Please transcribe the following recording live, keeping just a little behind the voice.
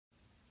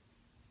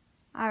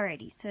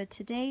Alrighty, so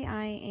today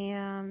I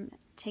am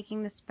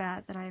taking this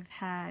bat that I've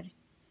had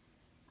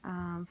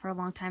for a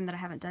long time that I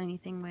haven't done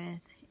anything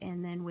with,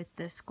 and then with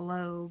this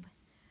globe,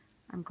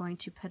 I'm going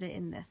to put it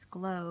in this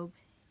globe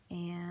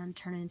and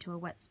turn it into a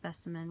wet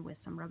specimen with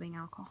some rubbing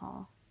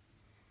alcohol.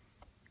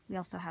 We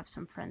also have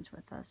some friends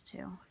with us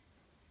too.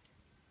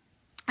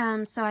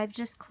 So I've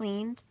just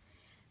cleaned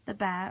the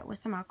bat with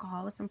some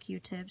alcohol with some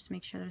Q-tips,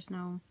 make sure there's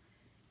no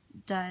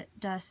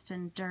dust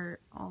and dirt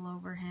all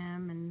over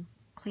him, and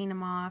clean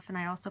him off. And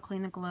I also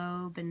cleaned the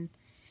globe and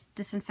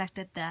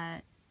disinfected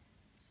that.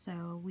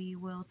 So we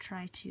will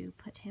try to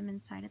put him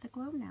inside of the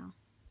globe now.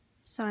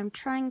 So I'm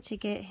trying to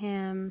get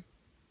him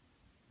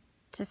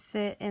to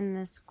fit in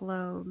this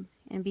globe,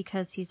 and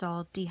because he's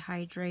all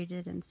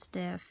dehydrated and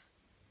stiff,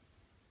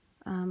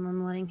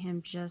 I'm letting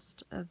him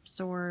just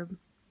absorb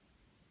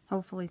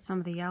hopefully some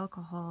of the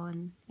alcohol,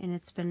 and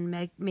it's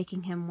been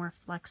making him more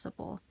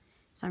flexible.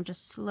 So I'm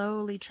just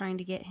slowly trying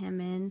to get him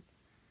in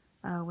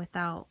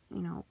without,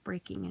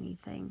 breaking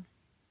anything.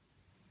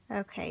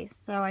 Okay,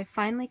 so I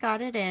finally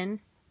got it in,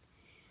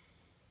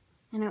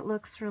 and it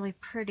looks really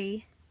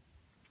pretty.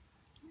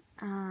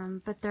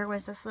 But there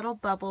was this little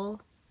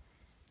bubble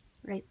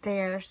right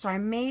there, so I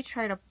may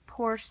try to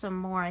pour some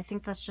more. I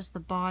think that's just the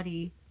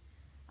body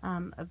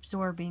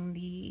absorbing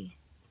the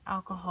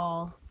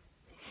alcohol.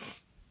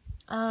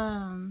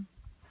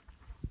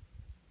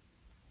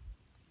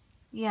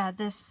 Yeah,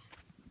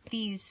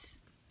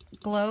 these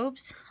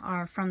globes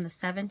are from the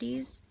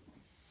 70s,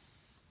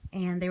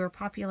 and they were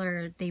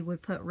popular. They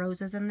would put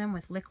roses in them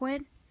with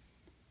liquid,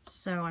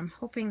 so I'm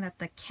hoping that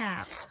the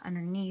cap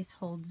underneath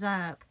holds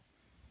up,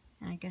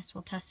 and I guess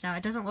we'll test it out.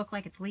 It doesn't look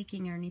like it's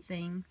leaking or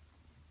anything,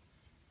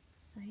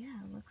 so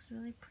yeah, it looks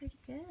really pretty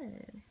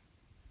good.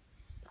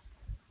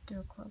 Do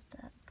a close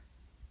up.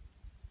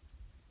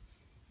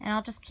 And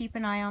I'll just keep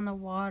an eye on the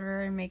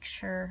water and make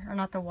sure, or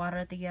not the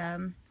water,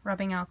 the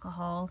rubbing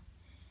alcohol,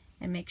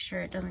 and make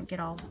sure it doesn't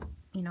get all,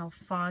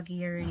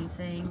 foggy or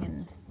anything,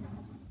 and,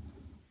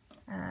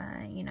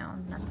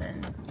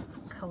 nothing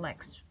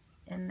collects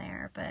in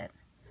there. But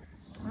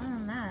other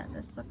than that,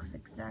 this looks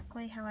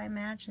exactly how I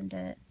imagined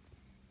it.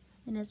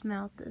 And his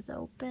mouth is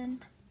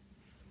open.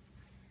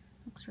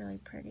 Looks really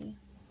pretty.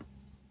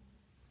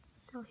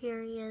 So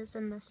here he is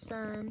in the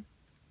sun.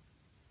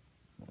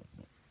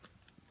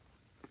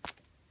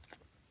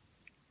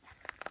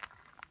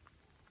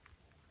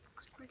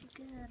 Looks pretty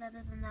good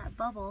other than that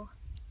bubble.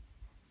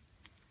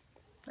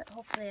 But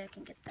hopefully I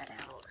can get that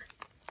out.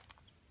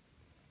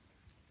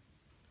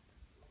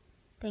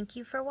 Thank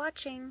you for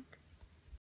watching.